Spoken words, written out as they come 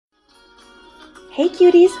Hey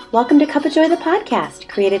cuties, welcome to Cup of Joy the podcast,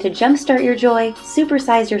 created to jumpstart your joy,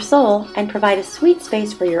 supersize your soul, and provide a sweet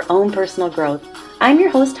space for your own personal growth. I'm your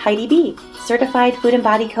host Heidi B., certified food and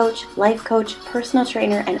body coach, life coach, personal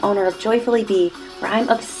trainer, and owner of Joyfully Be, where I'm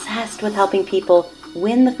obsessed with helping people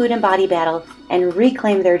win the food and body battle and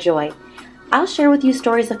reclaim their joy. I'll share with you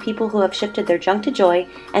stories of people who have shifted their junk to joy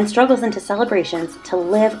and struggles into celebrations to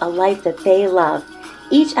live a life that they love.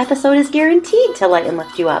 Each episode is guaranteed to light and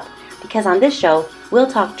lift you up, because on this show, we'll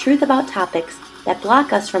talk truth about topics that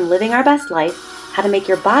block us from living our best life, how to make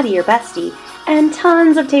your body your bestie, and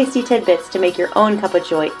tons of tasty tidbits to make your own cup of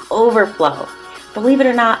joy overflow. Believe it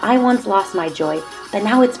or not, I once lost my joy, but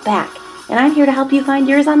now it's back, and I'm here to help you find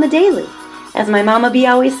yours on the daily. As my Mama B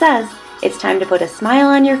always says, it's time to put a smile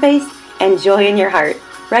on your face and joy in your heart.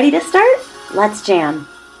 Ready to start? Let's jam.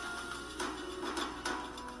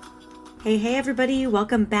 Hey everybody,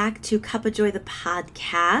 welcome back to Cup of Joy the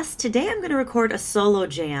podcast. Today I'm going to record a solo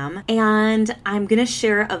jam, and I'm going to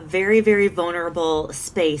share a very, very vulnerable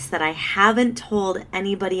space that I haven't told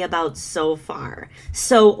anybody about so far.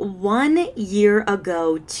 So 1 year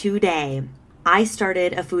ago today, I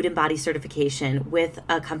started a food and body certification with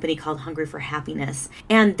a company called Hungry for Happiness,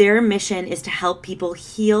 and their mission is to help people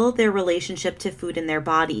heal their relationship to food in their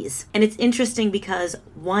bodies. And it's interesting because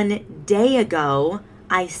 1 day ago,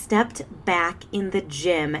 I stepped back in the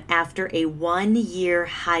gym after a 1 year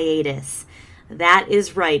hiatus. That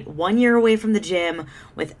is right, 1 year away from the gym,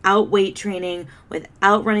 without weight training,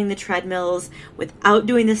 without running the treadmills, without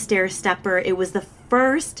doing the stair stepper. It was the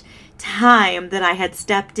first time that I had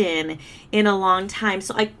stepped in a long time.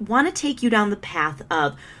 So I want to take you down the path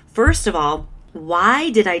of, first of all, why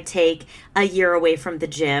did I take a year away from the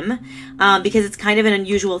gym? Because it's kind of an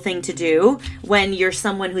unusual thing to do when you're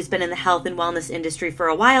someone who's been in the health and wellness industry for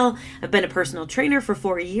a while. I've been a personal trainer for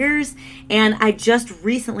 4 years, and I just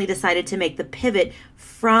recently decided to make the pivot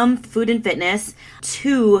from food and fitness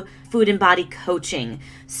to food and body coaching.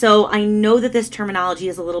 So I know that this terminology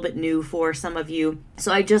is a little bit new for some of you.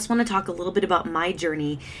 So I just want to talk a little bit about my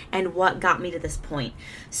journey and what got me to this point.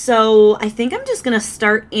 So I think I'm just going to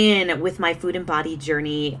start in with my food and body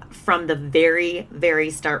journey from the very, very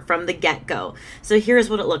start, from the get-go. So here's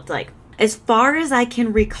what it looked like. As far as I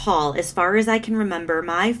can recall, as far as I can remember,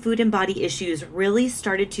 my food and body issues really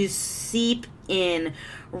started to seep in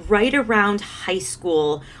right around high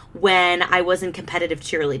school when I was in competitive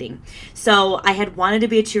cheerleading. So I had wanted to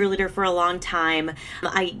be a cheerleader for a long time.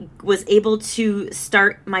 I was able to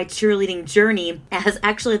start my cheerleading journey as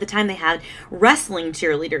actually at the time they had wrestling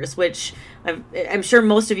cheerleaders, which I'm sure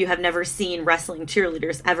most of you have never seen wrestling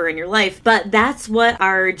cheerleaders ever in your life, but that's what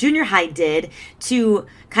our junior high did to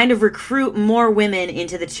kind of recruit more women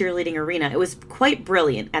into the cheerleading arena. It was quite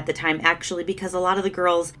brilliant at the time, actually, because a lot of the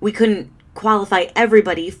girls, we couldn't qualify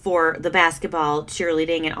everybody for the basketball,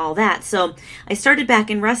 cheerleading, and all that. So I started back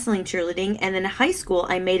in wrestling cheerleading, and then in high school,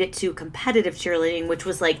 I made it to competitive cheerleading, which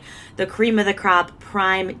was like the cream of the crop,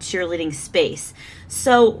 prime cheerleading space.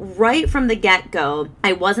 So right from the get-go,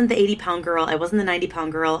 I wasn't the 80-pound girl, I wasn't the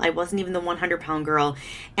 90-pound girl, I wasn't even the 100-pound girl.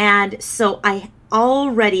 And so I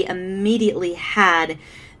already immediately had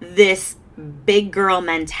this big girl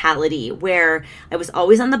mentality where I was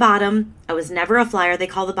always on the bottom. I was never a flyer. They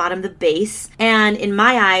call the bottom the base. And in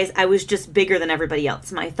my eyes, I was just bigger than everybody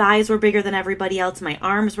else. My thighs were bigger than everybody else. My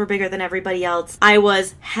arms were bigger than everybody else. I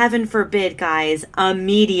was, heaven forbid, guys, a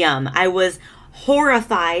medium. I was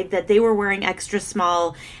horrified that they were wearing extra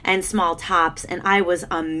small and small tops, and I was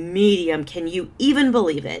a medium. Can you even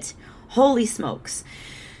believe it? Holy smokes.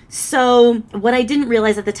 So what I didn't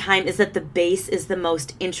realize at the time is that the base is the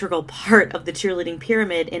most integral part of the cheerleading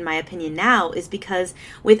pyramid, in my opinion now, is because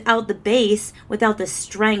without the base, without the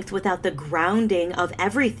strength, without the grounding of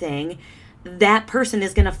everything, that person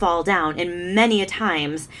is going to fall down. And many a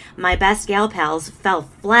times, my best gal pals fell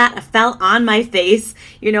on my face.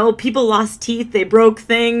 You know, people lost teeth, they broke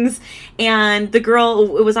things. And the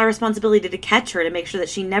girl, it was our responsibility to catch her, to make sure that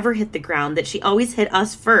she never hit the ground, that she always hit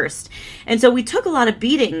us first. And so we took a lot of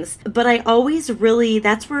beatings, but I always really,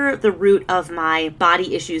 that's where the root of my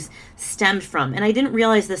body issues stemmed from. And I didn't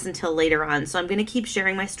realize this until later on. So I'm going to keep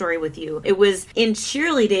sharing my story with you. It was in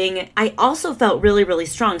cheerleading, I also felt really, really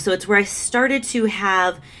strong. So it's where I started to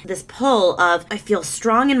have this pull of, I feel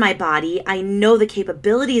strong in my body. I know the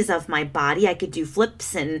capabilities of my body. I could do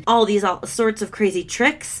flips and all sorts of crazy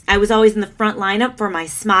tricks. I was always in the front lineup for my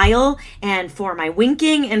smile and for my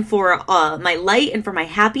winking and for my light and for my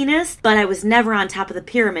happiness, but I was never on top of the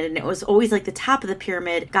pyramid. And it was always like the top of the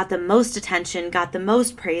pyramid got the most attention, got the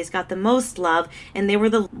most praise, got the most love, and they were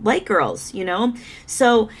the light girls, you know?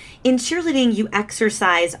 So in cheerleading, you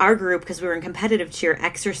exercise, our group, because we were in competitive cheer,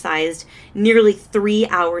 exercised nearly 3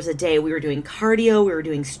 hours a day. We were doing cardio, we were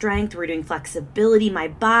doing strength, we were doing flexibility. My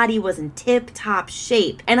body was in tip-top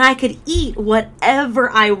shape, and I could eat whatever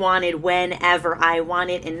I wanted whenever I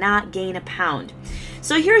wanted and not gain a pound.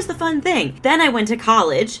 So here's the fun thing. Then I went to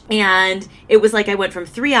college, and it was like I went from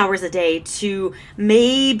 3 hours a day to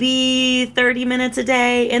maybe 30 minutes a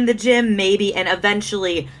day in the gym, maybe, and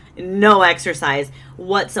eventually no exercise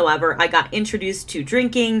whatsoever. I got introduced to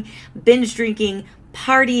drinking, binge drinking,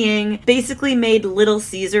 partying, basically made Little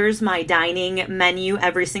Caesars my dining menu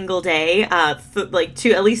every single day, like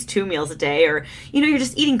at least 2 meals a day, or, you're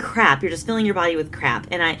just eating crap. You're just filling your body with crap.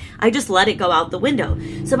 And I just let it go out the window.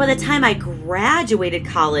 So by the time I graduated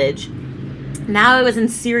college, now I was in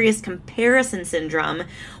serious comparison syndrome,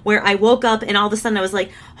 where I woke up and all of a sudden I was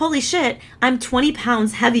like, holy shit, I'm 20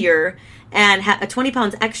 pounds heavier and 20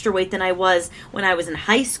 pounds extra weight than I was when I was in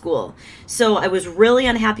high school. So I was really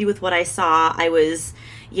unhappy with what I saw. I was,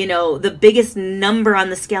 the biggest number on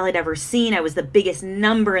the scale I'd ever seen. I was the biggest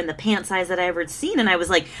number in the pant size that I ever seen. And I was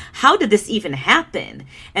like, how did this even happen?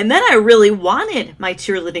 And then I really wanted my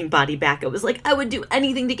cheerleading body back. It was like, I would do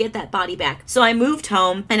anything to get that body back. So I moved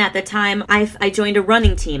home. And at the time, I joined a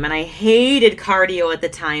running team. And I hated cardio at the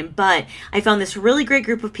time. But I found this really great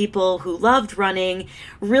group of people who loved running,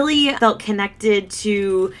 really felt connected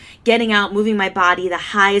to getting out, moving my body, the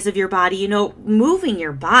highs of your body, moving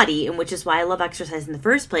your body, and which is why I love exercise in the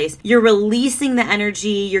first place. You're releasing the energy,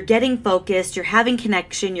 you're getting focused, you're having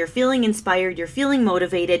connection, you're feeling inspired, you're feeling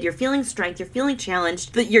motivated, you're feeling strength, you're feeling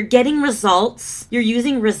challenged, but you're getting results, you're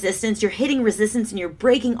using resistance, you're hitting resistance, and you're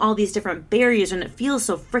breaking all these different barriers, and it feels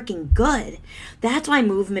so freaking good. That's why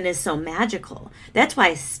movement is so magical. That's why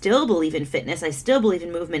I still believe in fitness. I still believe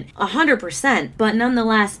in movement 100%, but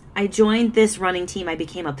nonetheless, I joined this running team. I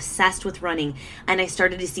became obsessed with running, and I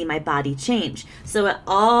started to see my body change. So it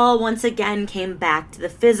all once again came back to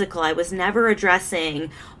the physical. I was never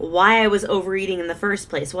addressing why I was overeating in the first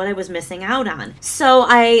place, what I was missing out on. So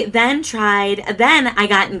I then I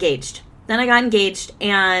got engaged.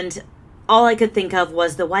 And all I could think of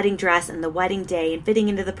was the wedding dress and the wedding day and fitting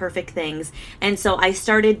into the perfect things. And so I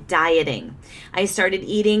started dieting. I started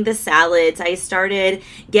eating the salads. I started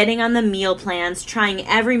getting on the meal plans, trying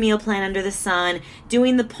every meal plan under the sun,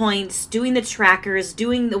 doing the points, doing the trackers,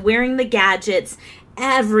 wearing the gadgets,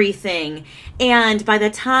 everything. And by the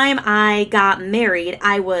time I got married,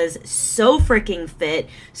 I was so freaking fit,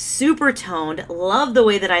 super toned, loved the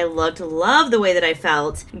way that I looked, loved the way that I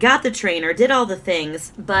felt, got the trainer, did all the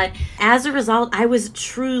things. But as a result, I was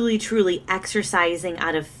truly, truly exercising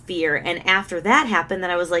out of fear. And after that happened,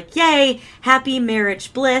 then I was like, yay, happy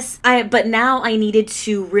marriage bliss. But now I needed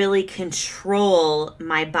to really control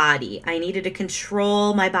my body. I needed to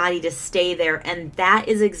control my body to stay there. And that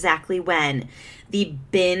is exactly when the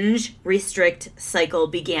binge restrict cycle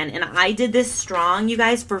began. And I did this strong, you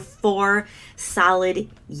guys, for 4 solid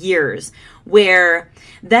years, where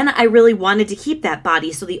then I really wanted to keep that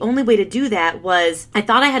body. So the only way to do that was, I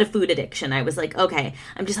thought I had a food addiction. I was like, okay,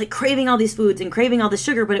 I'm just like craving all these foods and craving all the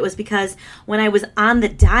sugar. But it was because when I was on the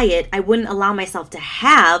diet, I wouldn't allow myself to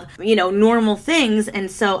have, normal things.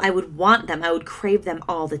 And so I would want them. I would crave them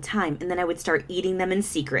all the time. And then I would start eating them in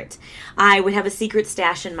secret. I would have a secret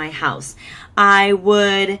stash in my house. I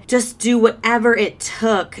would just do whatever it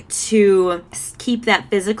took to keep that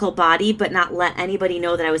physical body, but not let anybody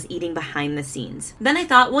know that I was eating behind the scenes. Then I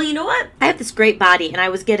thought, well, you know what? I have this great body, and I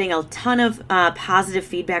was getting a ton of positive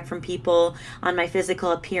feedback from people on my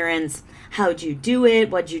physical appearance. How'd you do it?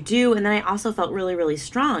 What'd you do? And then I also felt really, really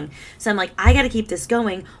strong. So I'm like, I got to keep this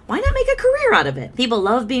going. Why not make a career out of it? People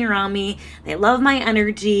love being around me. They love my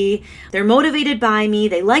energy. They're motivated by me.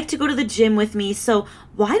 They like to go to the gym with me. So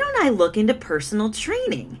why don't I look into personal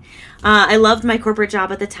training? I loved my corporate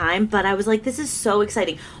job at the time, but I was like, this is so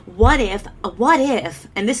exciting. What if,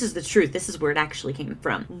 and this is the truth, this is where it actually came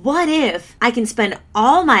from. What if I can spend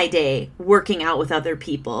all my day working out with other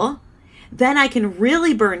people? Then I can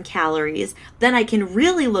really burn calories. Then I can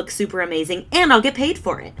really look super amazing, and I'll get paid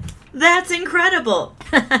for it. That's incredible.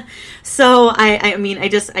 So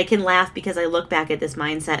I can laugh because I look back at this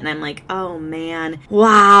mindset and I'm like, oh man,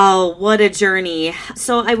 wow, what a journey.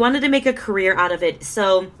 So I wanted to make a career out of it.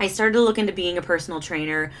 So I started to look into being a personal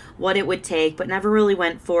trainer, what it would take, but never really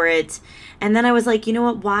went for it. And then I was like, you know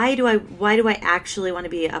what, why do I actually want to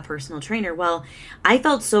be a personal trainer? Well, I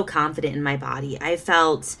felt so confident in my body. I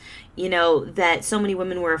felt, that so many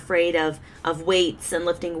women were afraid of weights and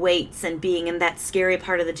lifting weights and being in that scary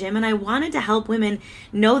part of the gym. And I wanted to help women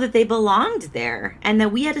know that they belonged there and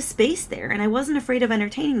that we had a space there. And I wasn't afraid of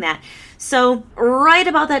entertaining that. So right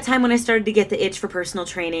about that time when I started to get the itch for personal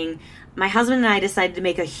training, my husband and I decided to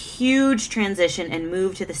make a huge transition and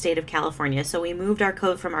move to the state of California. So we moved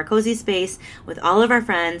from our cozy space with all of our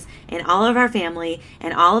friends and all of our family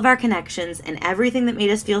and all of our connections and everything that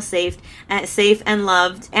made us feel safe and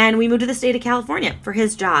loved. And we moved to the state of California for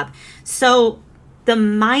his job. So the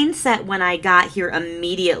mindset when I got here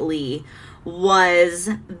immediately was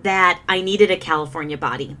that I needed a California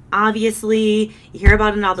body. Obviously, you hear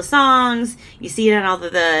about it in all the songs, you see it in all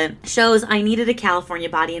the shows. I needed a California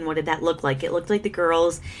body, and what did that look like? It looked like the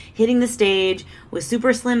girls hitting the stage with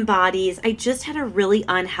super slim bodies. I just had a really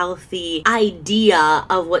unhealthy idea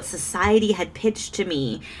of what society had pitched to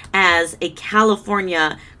me as a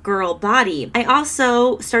California girl body. I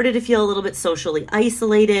also started to feel a little bit socially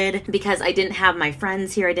isolated because I didn't have my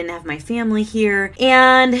friends here. I didn't have my family here.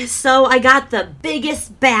 And so I got the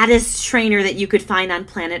biggest, baddest trainer that you could find on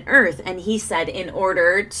planet Earth. And he said, in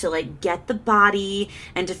order to get the body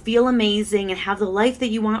and to feel amazing and have the life that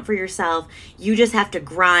you want for yourself, you just have to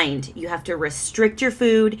grind. You have to restrict your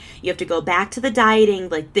food. You have to go back to the dieting.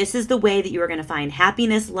 This is the way that you are going to find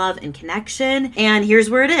happiness, love, and connection. And here's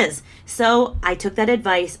where it is. So I took that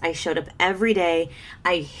advice. I showed up every day.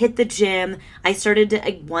 I hit the gym. I started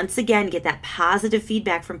to once again get that positive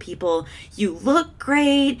feedback from people. You look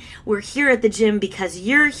great. We're here at the gym because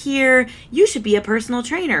you're here. You should be a personal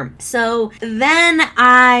trainer. So then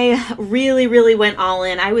I really, really went all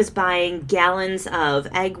in. I was buying gallons of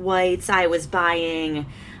egg whites. I was buying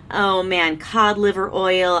cod liver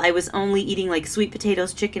oil. I was only eating sweet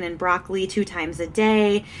potatoes, chicken, and broccoli 2 times a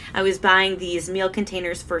day. I was buying these meal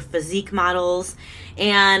containers for physique models.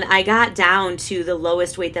 And I got down to the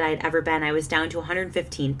lowest weight that I had ever been. I was down to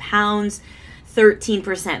 115 pounds,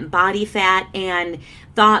 13% body fat, and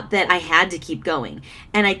thought that I had to keep going.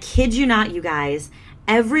 And I kid you not, you guys,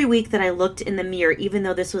 every week that I looked in the mirror, even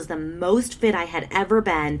though this was the most fit I had ever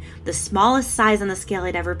been, the smallest size on the scale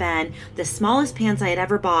I'd ever been, the smallest pants I had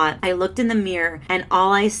ever bought, I looked in the mirror and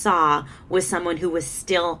all I saw was someone who was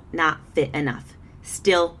still not fit enough,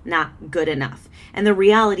 still not good enough. And the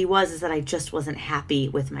reality was that I just wasn't happy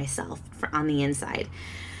with myself on the inside.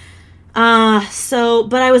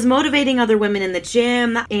 But I was motivating other women in the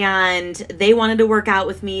gym and they wanted to work out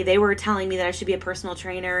with me. They were telling me that I should be a personal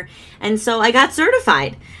trainer. And so I got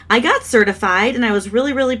certified. And I was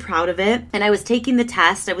really, really proud of it. And I was taking the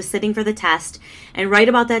test. I was sitting for the test. And right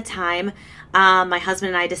about that time, my husband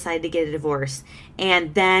and I decided to get a divorce.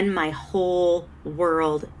 And then my whole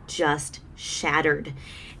world just shattered.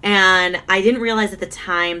 And I didn't realize at the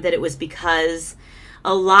time that it was because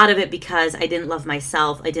I didn't love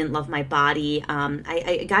myself. I didn't love my body.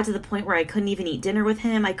 I got to the point where I couldn't even eat dinner with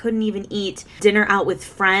him. I couldn't even eat dinner out with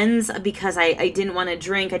friends because I didn't want to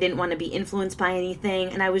drink. I didn't want to be influenced by anything.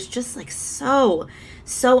 And I was just so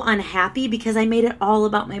unhappy because I made it all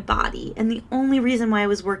about my body. And the only reason why I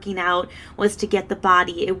was working out was to get the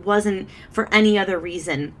body. It wasn't for any other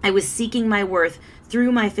reason. I was seeking my worth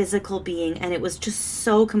through my physical being, and it was just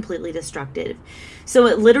so completely destructive. So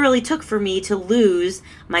it literally took for me to lose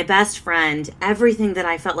my best friend, everything that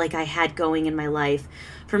I felt like I had going in my life,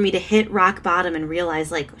 for me to hit rock bottom and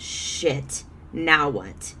realize shit, now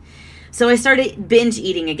what? So I started binge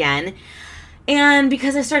eating again. And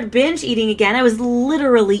because I started binge eating again, I was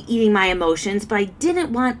literally eating my emotions, but I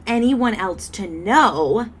didn't want anyone else to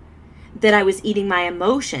know that I was eating my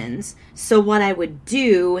emotions. So what I would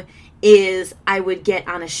do is I would get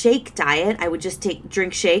on a shake diet. I would just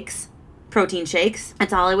drink shakes, protein shakes.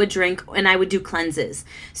 That's all I would drink. And I would do cleanses.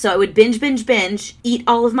 So I would binge, eat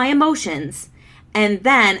all of my emotions. And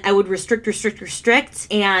then I would restrict,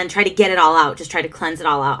 and try to get it all out. Just try to cleanse it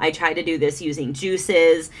all out. I tried to do this using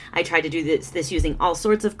juices. I tried to do this using all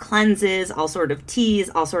sorts of cleanses, all sort of teas,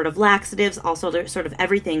 all sort of laxatives, all sort of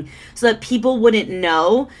everything, so that people wouldn't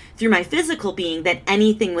know through my physical being that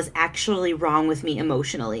anything was actually wrong with me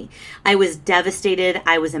emotionally. I was devastated.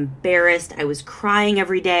 I was embarrassed. I was crying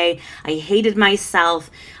every day. I hated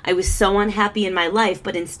myself. I was so unhappy in my life.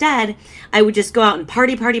 But instead, I would just go out and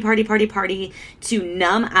party to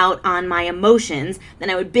numb out on my emotions. Then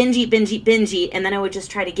I would binge eat, and then I would just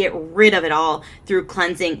try to get rid of it all through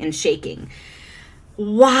cleansing and shaking.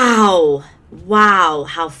 Wow,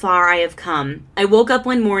 how far I have come. I woke up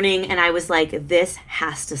one morning and I was like, this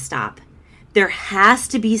has to stop. There has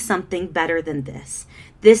to be something better than this.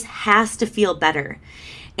 This has to feel better.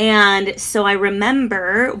 And so I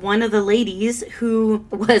remember one of the ladies who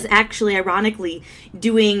was actually ironically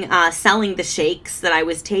doing selling the shakes that I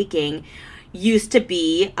was taking used to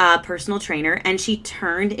be a personal trainer, and she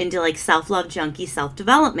turned into like self-love junkie,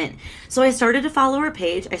 self-development. So I started to follow her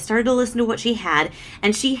page. I started to listen to what she had,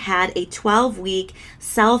 and she had a 12-week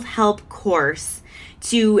self-help course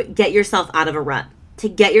to get yourself out of a rut, to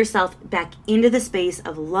get yourself back into the space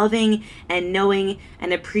of loving and knowing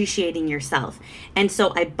and appreciating yourself. And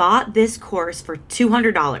so I bought this course for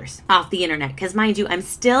 $200 off the internet, because mind you, I'm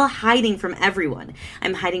still hiding from everyone.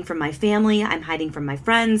 I'm hiding from my family. I'm hiding from my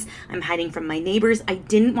friends. I'm hiding from my neighbors. I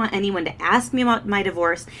didn't want anyone to ask me about my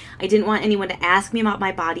divorce. I didn't want anyone to ask me about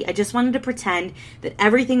my body. I just wanted to pretend that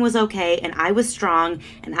everything was okay and I was strong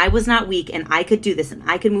and I was not weak and I could do this and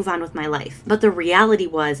I could move on with my life. But the reality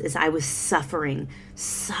is I was suffering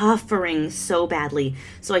so badly.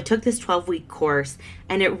 So I took this 12-week course,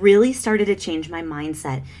 and it really started to change my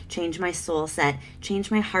mindset, change my soul set, change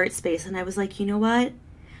my heart space. And I was like, you know what?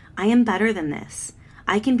 I am better than this.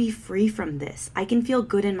 I can be free from this. I can feel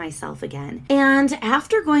good in myself again. And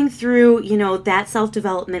after going through, that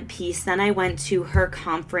self-development piece, then I went to her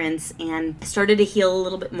conference and started to heal a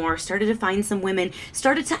little bit more, started to find some women,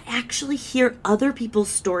 started to actually hear other people's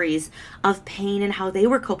stories of pain and how they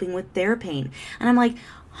were coping with their pain. And I'm like,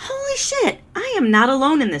 holy shit, I am not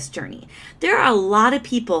alone in this journey. There are a lot of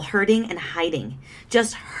people hurting and hiding,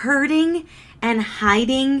 just hurting and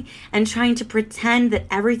hiding and trying to pretend that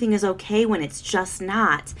everything is okay when it's just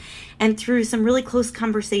not. And through some really close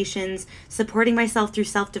conversations, supporting myself through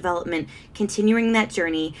self-development, continuing that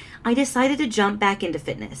journey, I decided to jump back into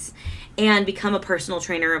fitness and become a personal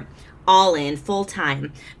trainer all in, full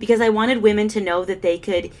time, because I wanted women to know that they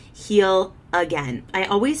could heal again. I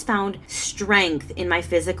always found strength in my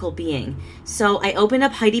physical being. So I opened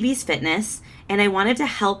up Heidi B's Fitness, and I wanted to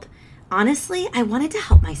help, honestly, I wanted to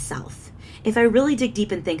help myself. If I really dig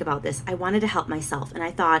deep and think about this, I wanted to help myself. And I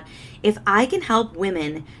thought, if I can help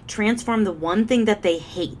women transform the one thing that they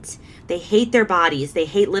hate their bodies, they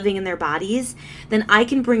hate living in their bodies, then I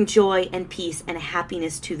can bring joy and peace and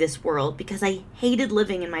happiness to this world, because I hated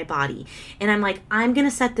living in my body. And I'm like, I'm going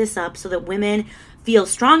to set this up so that women feel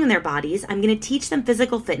strong in their bodies. I'm going to teach them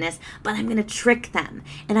physical fitness, but I'm going to trick them.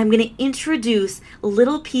 And I'm going to introduce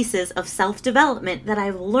little pieces of self-development that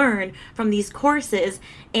I've learned from these courses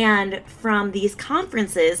and from these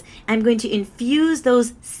conferences. I'm going to infuse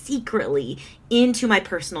those secretly into my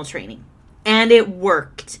personal training. And it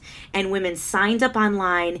worked. And women signed up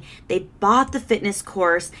online. They bought the fitness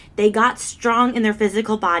course. They got strong in their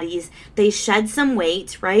physical bodies. They shed some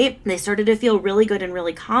weight, right? They started to feel really good and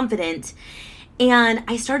really confident. And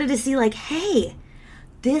I started to see like, hey,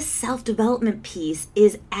 this self-development piece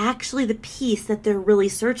is actually the piece that they're really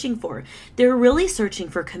searching for. They're really searching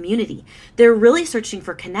for community. They're really searching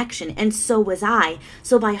for connection. And so was I.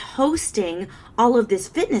 So by hosting all of this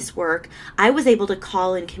fitness work, I was able to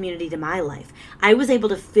call in community to my life. I was able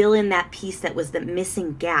to fill in that piece that was the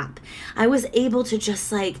missing gap. I was able to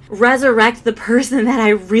just like resurrect the person that I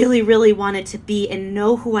really, really wanted to be and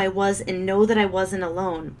know who I was and know that I wasn't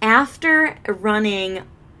alone. After running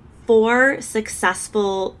 4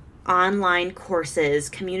 successful online courses,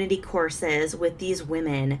 community courses with these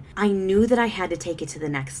women, I knew that I had to take it to the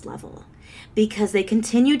next level, because they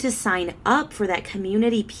continued to sign up for that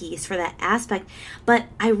community piece, for that aspect. But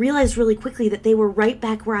I realized really quickly that they were right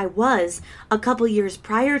back where I was a couple years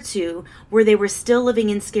prior to, where they were still living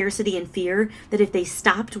in scarcity and fear that if they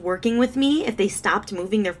stopped working with me, if they stopped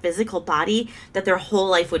moving their physical body, that their whole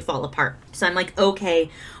life would fall apart. So I'm like, okay,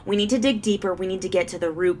 we need to dig deeper. We need to get to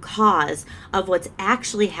the root cause of what's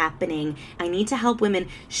actually happening. I need to help women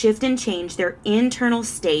shift and change their internal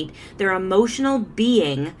state, their emotional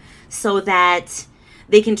being, so that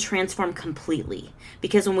they can transform completely.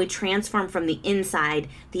 Because when we transform from the inside,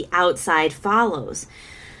 the outside follows.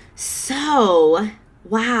 So,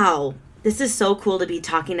 wow, this is so cool to be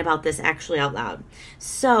talking about this actually out loud.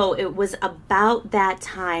 So it was about that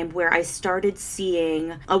time where I started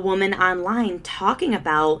seeing a woman online talking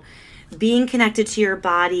about being connected to your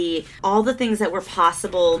body, all the things that were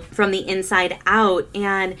possible from the inside out.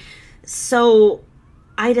 And so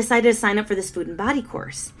I decided to sign up for this food and body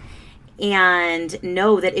course, and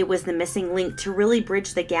know that it was the missing link to really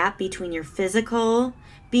bridge the gap between your physical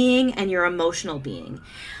being and your emotional being.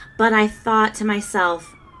 But I thought to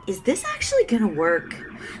myself, is this actually going to work?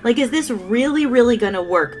 Like, is this really, really going to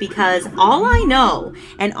work? Because all I know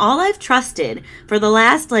and all I've trusted for the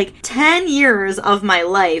last 10 years of my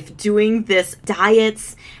life doing this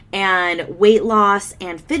diets and weight loss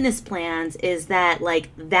and fitness plans is that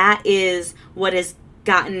that is what is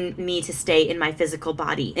gotten me to stay in my physical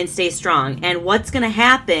body and stay strong. And what's going to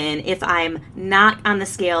happen if I'm not on the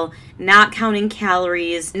scale, not counting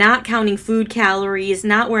calories, not counting food calories,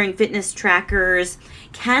 not wearing fitness trackers?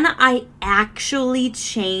 Can I actually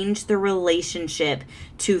change the relationship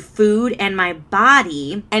to food and my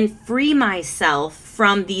body and free myself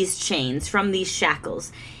from these chains, from these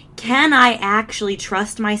shackles? Can I actually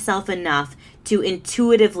trust myself enough to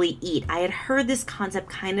intuitively eat? I had heard this concept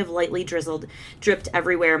kind of lightly dripped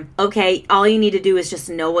everywhere. Okay, all you need to do is just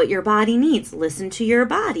know what your body needs. Listen to your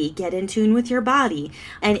body. Get in tune with your body.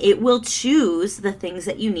 And it will choose the things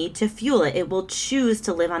that you need to fuel it. It will choose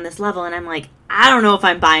to live on this level. And I'm like, I don't know if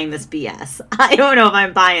I'm buying this BS. I don't know if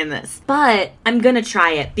I'm buying this. But I'm going to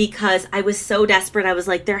try it because I was so desperate. I was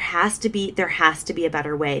like, there has to be a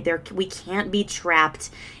better way. We can't be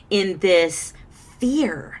trapped in this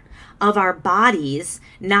fear of our bodies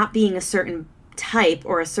not being a certain type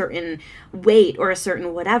or a certain weight or a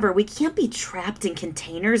certain whatever. We can't be trapped in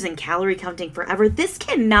containers and calorie counting forever. This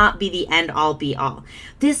cannot be the end all be all.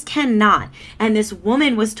 This cannot. And this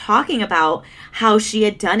woman was talking about how she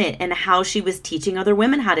had done it and how she was teaching other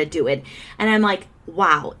women how to do it. And I'm like,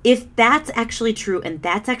 wow, if that's actually true and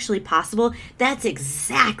that's actually possible, that is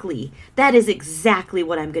exactly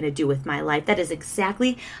what I'm going to do with my life. That is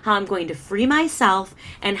exactly how I'm going to free myself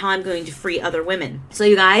and how I'm going to free other women. So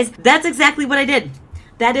you guys, that's exactly what I did.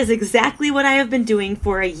 That is exactly what I have been doing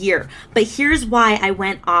for a year. But here's why I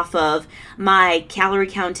went off of my calorie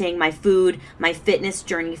counting, my food, my fitness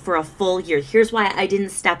journey for a full year. Here's why I didn't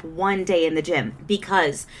step one day in the gym.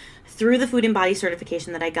 Because through the food and body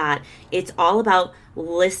certification that I got, it's all about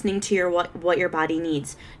listening to what your body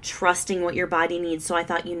needs, trusting what your body needs. So I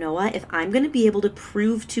thought, you know what? If I'm going to be able to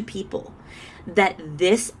prove to people that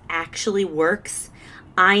this actually works,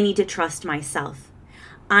 I need to trust myself.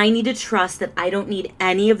 I need to trust that I don't need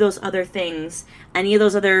any of those other things, any of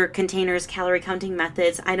those other containers, calorie counting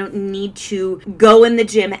methods. I don't need to go in the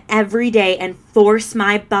gym every day and force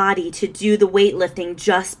my body to do the weightlifting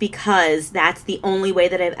just because that's the only way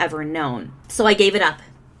that I've ever known. So I gave it up.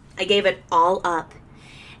 I gave it all up.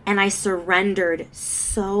 And I surrendered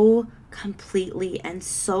so completely and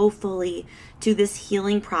so fully to this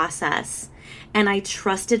healing process. And I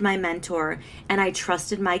trusted my mentor and I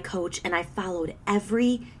trusted my coach and I followed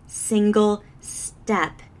every single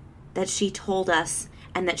step that she told us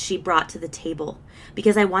and that she brought to the table.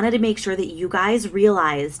 Because I wanted to make sure that you guys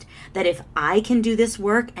realized that if I can do this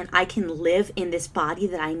work and I can live in this body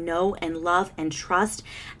that I know and love and trust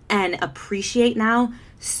and appreciate now,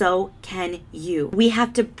 so can you. We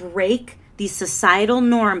have to break these societal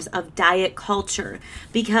norms of diet culture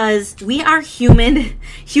because we are human.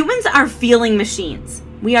 Humans are feeling machines.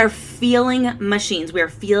 We are feeling machines. We are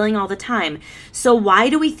feeling all the time. So why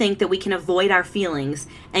do we think that we can avoid our feelings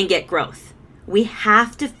and get growth? We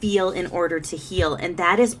have to feel in order to heal. And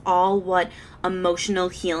that is all what emotional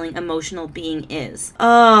healing, emotional being is.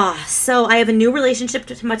 So I have a new relationship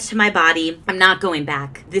to my body. I'm not going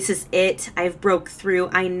back. This is it. I've broke through.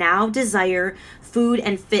 I now desire food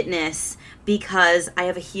and fitness because I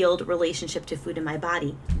have a healed relationship to food in my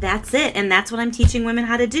body. That's it. And that's what I'm teaching women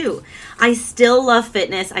how to do. I still love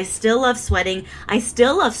fitness. I still love sweating. I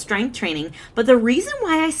still love strength training. But the reason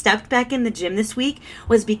why I stepped back in the gym this week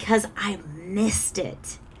was because I missed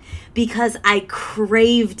it. Because I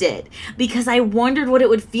craved it. Because I wondered what it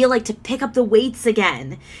would feel like to pick up the weights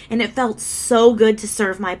again. And it felt so good to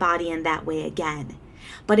serve my body in that way again.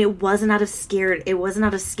 But it wasn't out of scared. It wasn't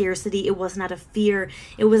out of scarcity. It wasn't out of fear.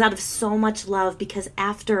 It was out of so much love because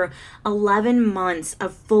after 11 months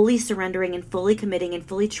of fully surrendering and fully committing and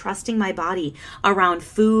fully trusting my body around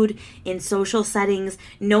food, in social settings,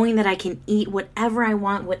 knowing that I can eat whatever I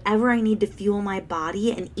want, whatever I need to fuel my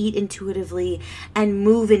body and eat intuitively and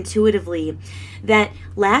move intuitively, that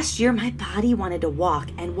last year my body wanted to walk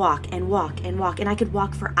and walk and walk and walk. And I could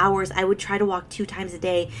walk for hours. I would try to walk 2 times a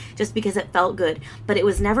day just because it felt good. But it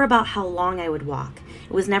was never about how long I would walk.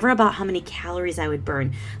 It was never about how many calories I would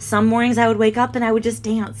burn. Some mornings I would wake up and I would just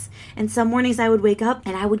dance. And some mornings I would wake up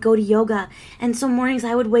and I would go to yoga. And some mornings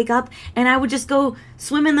I would wake up and I would just go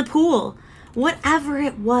swim in the pool. Whatever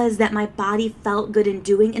it was that my body felt good in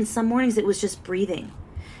doing. And some mornings it was just breathing.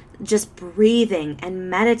 Just breathing and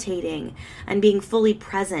meditating and being fully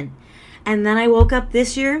present. And then I woke up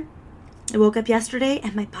this year. I woke up yesterday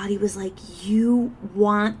and my body was like, you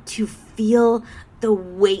want to feel the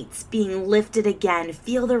weights being lifted again.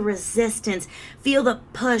 Feel the resistance. Feel the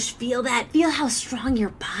push. Feel how strong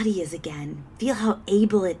your body is again. Feel how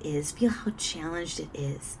able it is. Feel how challenged it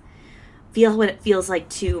is. feel what it feels like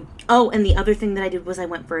to, oh, and the other thing that I did was I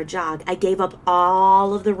went for a jog. I gave up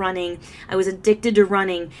all of the running. I was addicted to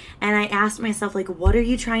running. And I asked myself, like, what are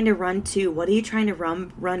you trying to run to? What are you trying to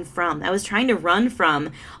run from? I was trying to run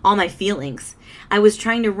from all my feelings. I was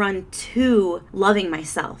trying to run to loving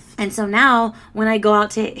myself. And so now when I go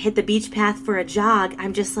out to hit the beach path for a jog,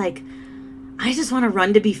 I'm just like, I just want to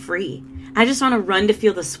run to be free. I just want to run to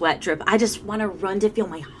feel the sweat drip. I just want to run to feel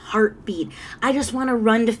my heartbeat. I just want to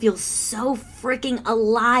run to feel so freaking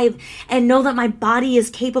alive and know that my body is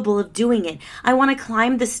capable of doing it. I want to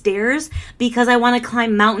climb the stairs because I want to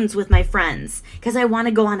climb mountains with my friends, because I want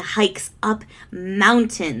to go on hikes up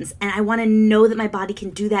mountains, and I want to know that my body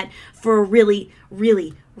can do that for a really,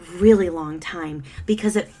 really, really long time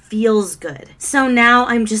because it feels good. So now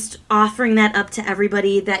I'm just offering that up to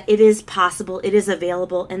everybody, that it is possible, it is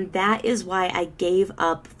available, and that is why I gave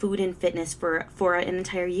up food and fitness for an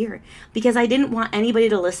entire year, because I didn't want anybody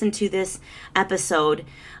to listen to this episode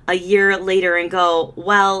a year later and go,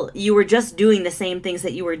 well, you were just doing the same things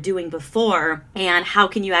that you were doing before, and how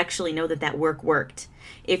can you actually know that worked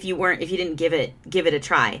if you didn't give it a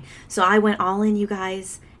try? So I went all in, you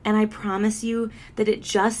guys. And I promise you that it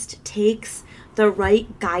just takes the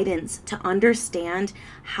right guidance to understand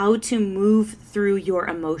how to move through your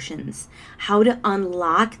emotions, how to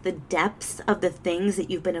unlock the depths of the things that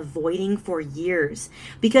you've been avoiding for years.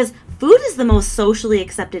 Because food is the most socially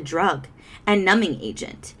accepted drug and numbing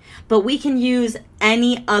agent. But we can use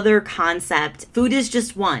any other concept. Food is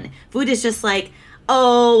just one. Food is just like,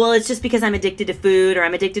 oh, well, it's just because I'm addicted to food, or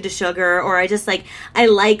I'm addicted to sugar, or I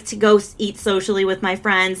like to go eat socially with my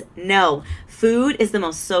friends. No, food is the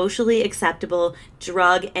most socially acceptable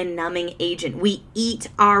drug and numbing agent. We eat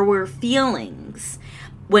our feelings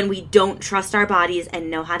when we don't trust our bodies and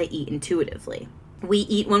know how to eat intuitively. We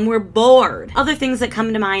eat when we're bored. Other things that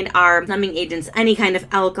come to mind are numbing agents, any kind of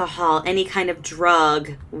alcohol, any kind of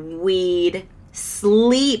drug, weed,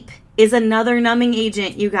 sleep is another numbing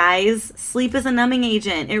agent, you guys. Sleep is a numbing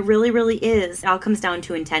agent. It really, really is. It all comes down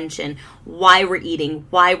to intention. Why we're eating,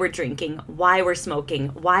 why we're drinking, why we're smoking,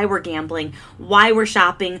 why we're gambling, why we're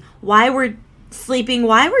shopping, why we're sleeping,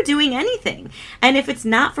 why we're doing anything. And if it's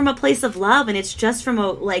not from a place of love and it's just from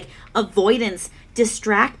a avoidance,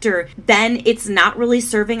 distractor, then it's not really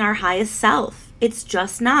serving our highest self. It's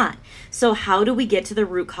just not. So how do we get to the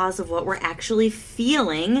root cause of what we're actually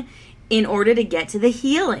feeling in order to get to the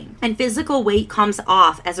healing? And physical weight comes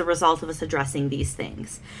off as a result of us addressing these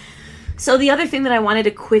things. So the other thing that I wanted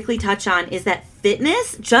to quickly touch on is that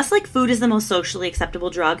fitness, just like food is the most socially acceptable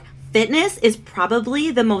drug, fitness is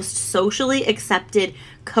probably the most socially accepted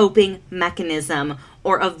coping mechanism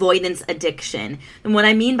or avoidance addiction. And what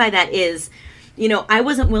I mean by that is, I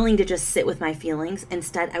wasn't willing to just sit with my feelings.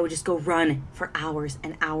 Instead, I would just go run for hours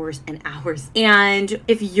and hours and hours. And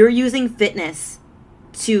if you're using fitness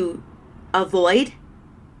to avoid,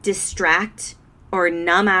 distract, or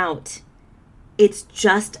numb out, it's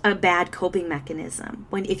just a bad coping mechanism.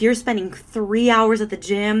 If you're spending 3 hours at the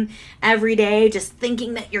gym every day just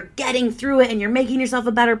thinking that you're getting through it and you're making yourself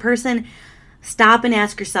a better person, stop and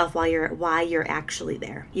ask yourself why you're actually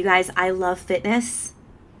there. You guys, I love fitness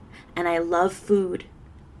and I love food,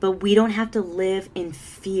 but we don't have to live in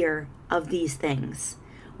fear of these things.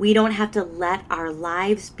 We don't have to let our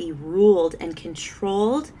lives be ruled and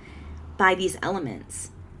controlled by these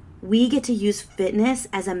elements. We get to use fitness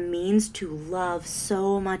as a means to love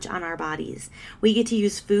so much on our bodies. We get to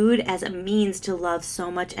use food as a means to love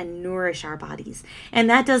so much and nourish our bodies. And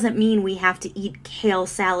that doesn't mean we have to eat kale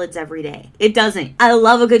salads every day. It doesn't. I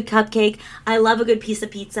love a good cupcake. I love a good piece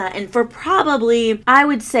of pizza. And for probably, I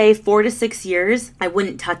would say 4 to 6 years, I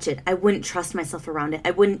wouldn't touch it. I wouldn't trust myself around it.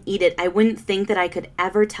 I wouldn't eat it. I wouldn't think that I could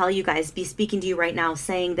ever tell you guys, be speaking to you right now,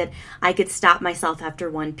 saying that I could stop myself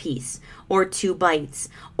after 1 piece or 2 bites,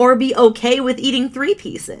 or be okay with eating 3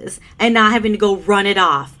 pieces and not having to go run it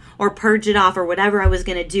off or purge it off or whatever I was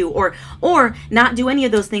going to do, or not do any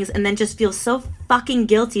of those things and then just feel so fucking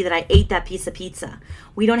guilty that I ate that piece of pizza.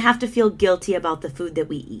 We don't have to feel guilty about the food that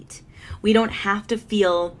we eat. We don't have to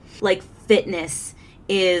feel like fitness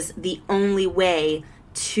is the only way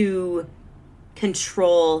to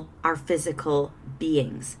control our physical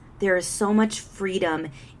beings. There is so much freedom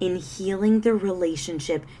in healing the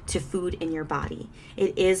relationship to food in your body.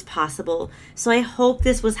 It is possible. So I hope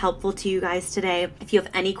this was helpful to you guys today. If you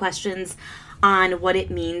have any questions on what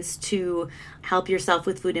it means to help yourself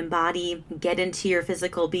with food and body, get into your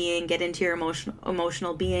physical being, get into your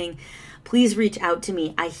emotional being, please reach out to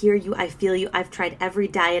me. I hear you. I feel you. I've tried every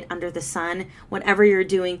diet under the sun. Whatever you're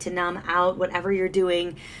doing to numb out, whatever you're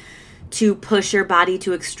doing to push your body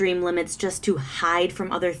to extreme limits just to hide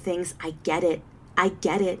from other things, I get it. I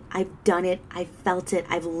get it. I've done it. I've felt it.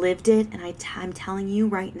 I've lived it. And I'm telling you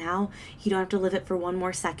right now, you don't have to live it for one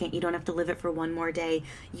more second. You don't have to live it for one more day.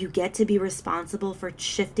 You get to be responsible for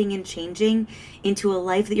shifting and changing into a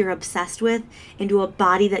life that you're obsessed with, into a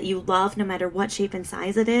body that you love no matter what shape and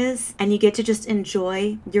size it is. And you get to just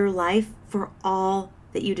enjoy your life for all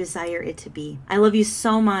that you desire it to be. I love you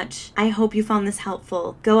so much. I hope you found this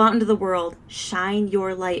helpful. Go out into the world, shine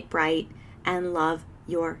your light bright, and love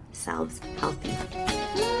yourselves healthy.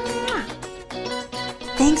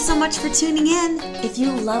 Thanks so much for tuning in. If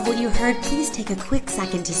you love what you heard, please take a quick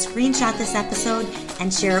second to screenshot this episode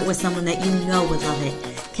and share it with someone that you know would love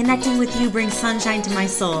it. Connecting with you brings sunshine to my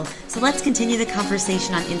soul, so let's continue the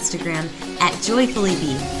conversation on Instagram at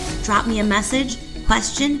JoyfullyBe. Drop me a message,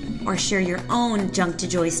 question, or share your own Junk to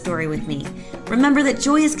Joy story with me. Remember that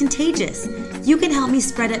joy is contagious. You can help me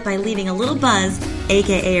spread it by leaving a little buzz,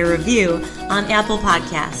 aka a review, on Apple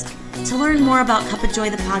Podcast. To learn more about Cup of Joy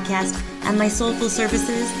the podcast and my soulful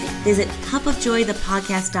services, visit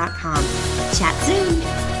cupofjoythepodcast.com. Chat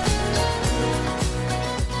soon.